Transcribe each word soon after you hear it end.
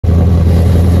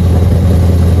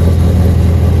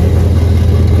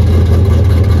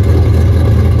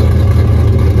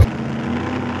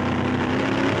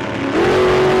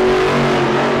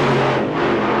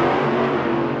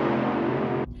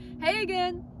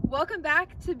Welcome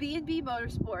back to B&B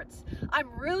Motorsports. I'm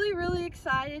really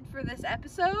excited for this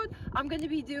episode. I'm going to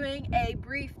be doing a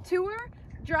brief tour,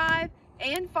 drive,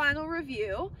 and final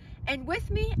review. And with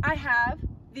me I have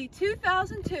the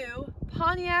 2002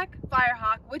 Pontiac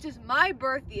Firehawk, which is my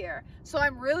birth year. So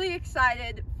I'm really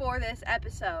excited for this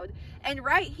episode. And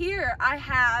right here I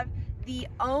have the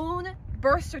own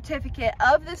birth certificate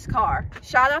of this car.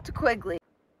 Shout out to Quigley.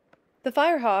 The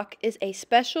Firehawk is a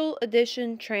special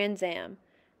edition Trans Am.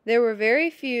 There were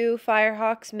very few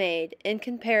Firehawks made in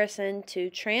comparison to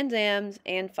Trans Ams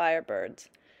and Firebirds.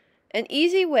 An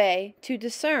easy way to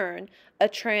discern a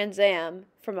Trans Am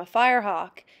from a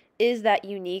Firehawk is that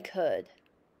unique hood.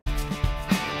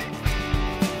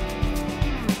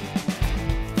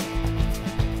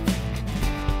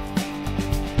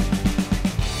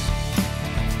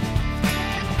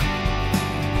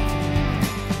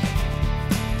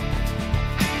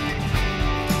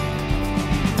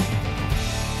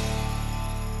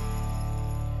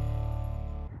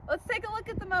 Let's take a look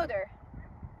at the motor.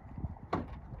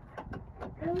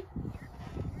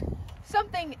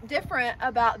 Something different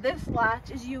about this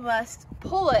latch is you must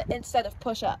pull it instead of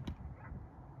push up.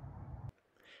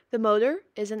 The motor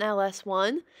is an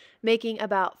LS1, making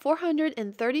about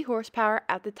 430 horsepower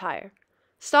at the tire.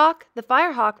 Stock, the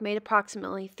Firehawk made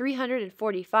approximately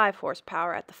 345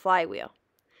 horsepower at the flywheel.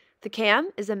 The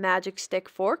cam is a Magic Stick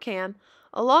 4 cam,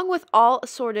 along with all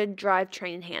assorted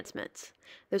drivetrain enhancements.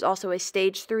 There's also a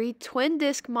Stage 3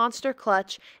 twin-disc monster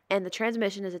clutch, and the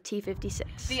transmission is a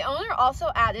T56. The owner also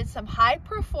added some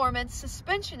high-performance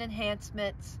suspension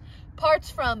enhancements, parts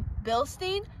from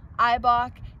Bilstein,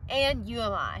 Eibach, and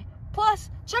UMI. Plus,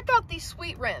 check out these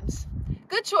sweet rims.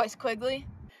 Good choice, Quigley.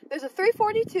 There's a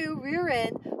 342 rear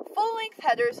end, full-length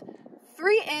headers,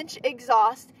 3-inch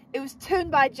exhaust. It was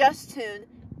tuned by Just Tune,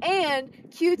 and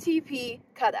QTP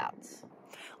cutouts.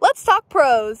 Let's talk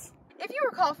pros. If you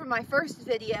recall from my first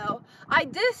video, I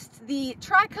dissed the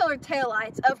tricolored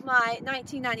taillights of my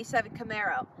 1997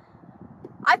 Camaro.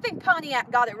 I think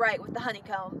Pontiac got it right with the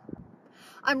honeycomb.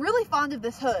 I'm really fond of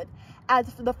this hood,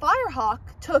 as the Firehawk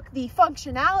took the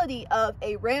functionality of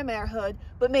a ram air hood,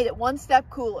 but made it one step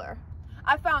cooler.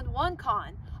 I found one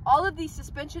con. All of these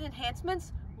suspension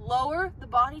enhancements lower the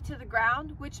body to the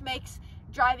ground, which makes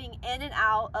driving in and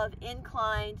out of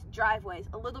inclined driveways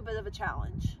a little bit of a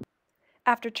challenge.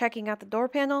 After checking out the door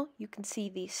panel, you can see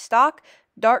the stock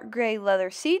dark gray leather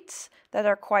seats that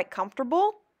are quite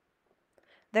comfortable.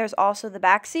 There's also the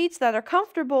back seats that are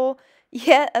comfortable,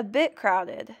 yet a bit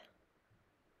crowded.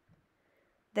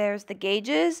 There's the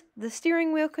gauges, the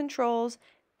steering wheel controls,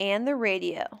 and the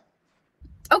radio.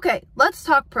 Okay, let's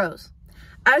talk pros.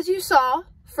 As you saw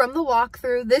from the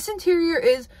walkthrough, this interior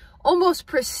is almost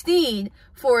pristine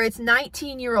for its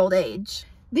 19-year-old age.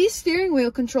 These steering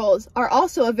wheel controls are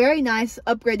also a very nice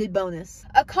upgraded bonus.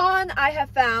 A con I have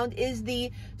found is the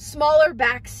smaller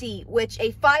back seat, which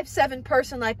a 5'7"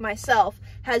 person like myself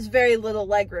has very little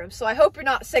legroom, so I hope you're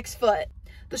not 6 foot.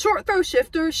 The short throw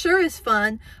shifter sure is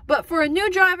fun, but for a new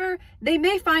driver, they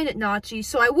may find it notchy,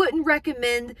 so I wouldn't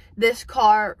recommend this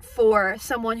car for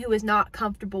someone who is not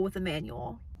comfortable with a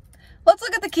manual. Let's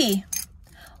look at the key.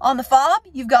 On the fob,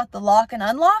 you've got the lock and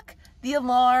unlock, the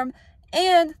alarm,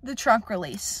 and the trunk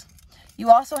release. You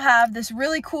also have this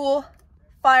really cool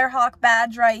Firehawk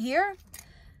badge right here,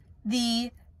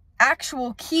 the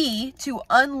actual key to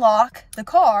unlock the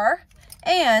car,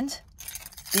 and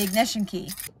the ignition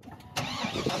key.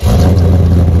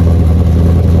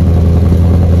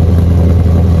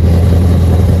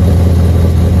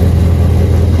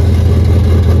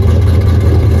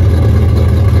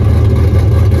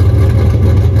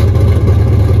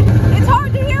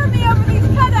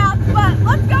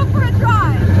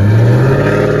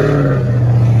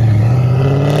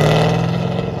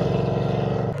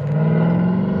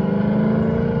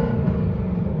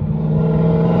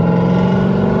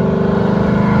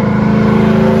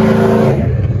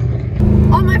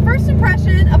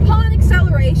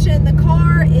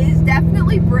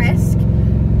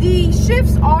 The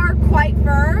shifts are quite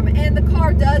firm and the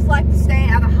car does like to stay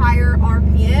at a higher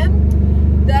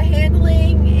RPM. The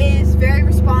handling is very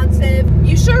responsive.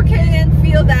 You sure can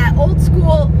feel that old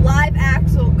school live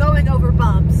axle going over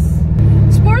bumps.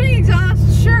 Sporting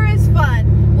exhaust sure is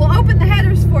fun. We'll open the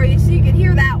headers for you so you can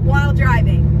hear that while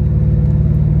driving.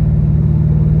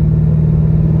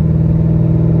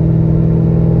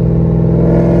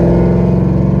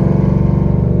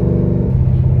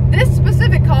 This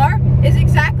specific car is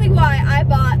exactly why I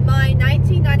bought my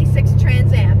 1996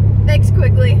 Trans Am. Thanks,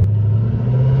 Quigley.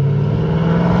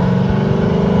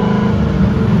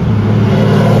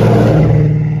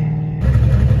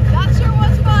 That sure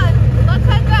was fun. Let's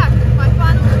head back to my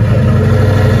final review.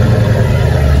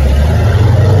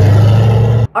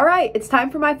 time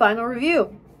for my final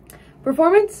review.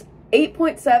 Performance,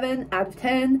 8.7 out of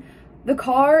 10. The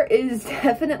car is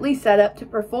definitely set up to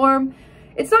perform.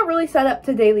 It's not really set up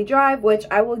to daily drive, which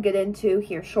I will get into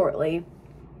here shortly.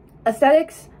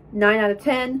 Aesthetics, 9 out of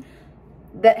 10.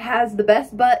 That has the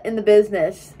best butt in the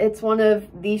business. It's one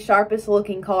of the sharpest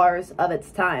looking cars of its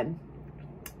time.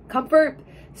 Comfort,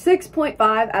 6.5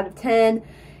 out of 10.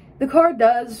 The car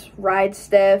does ride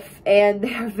stiff, and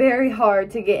they are very hard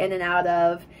to get in and out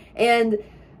of. And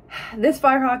this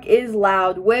Firehawk is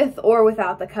loud with or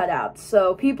without the cutouts,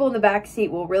 so people in the back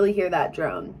seat will really hear that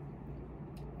drone.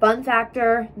 Fun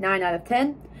factor, 9 out of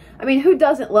 10. I mean, who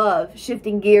doesn't love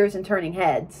shifting gears and turning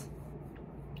heads?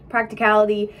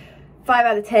 Practicality, 5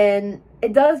 out of 10.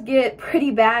 It does get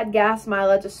pretty bad gas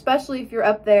mileage, especially if you're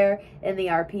up there in the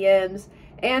RPMs.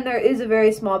 And there is a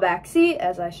very small back seat,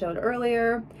 as I showed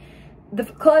earlier. The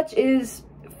clutch is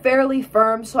fairly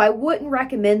firm, so I wouldn't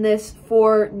recommend this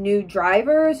for new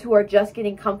drivers who are just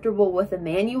getting comfortable with a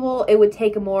manual. It would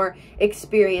take a more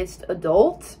experienced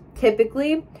adult,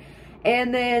 typically.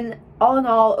 And then, all in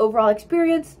all, overall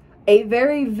experience, a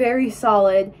very, very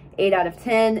solid 8 out of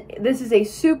 10. This is a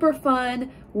super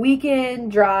fun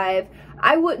weekend drive.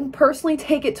 I wouldn't personally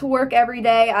take it to work every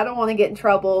day. I don't want to get in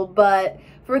trouble, but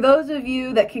for those of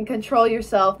you that can control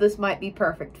yourself, this might be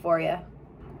perfect for you.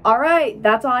 Alright,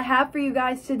 that's all I have for you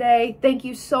guys today. Thank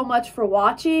you so much for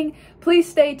watching. Please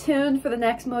stay tuned for the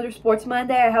next Motorsports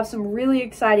Monday. I have some really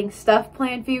exciting stuff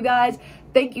planned for you guys.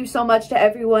 Thank you so much to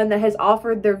everyone that has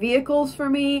offered their vehicles for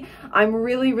me. I'm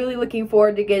really, really looking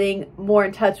forward to getting more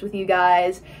in touch with you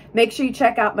guys. Make sure you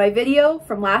check out my video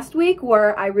from last week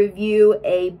where I review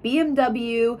a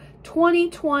BMW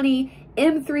 2020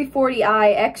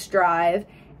 M340i X-Drive.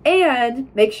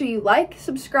 And make sure you like,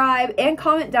 subscribe, and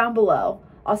comment down below.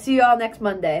 I'll see you all next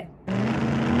Monday.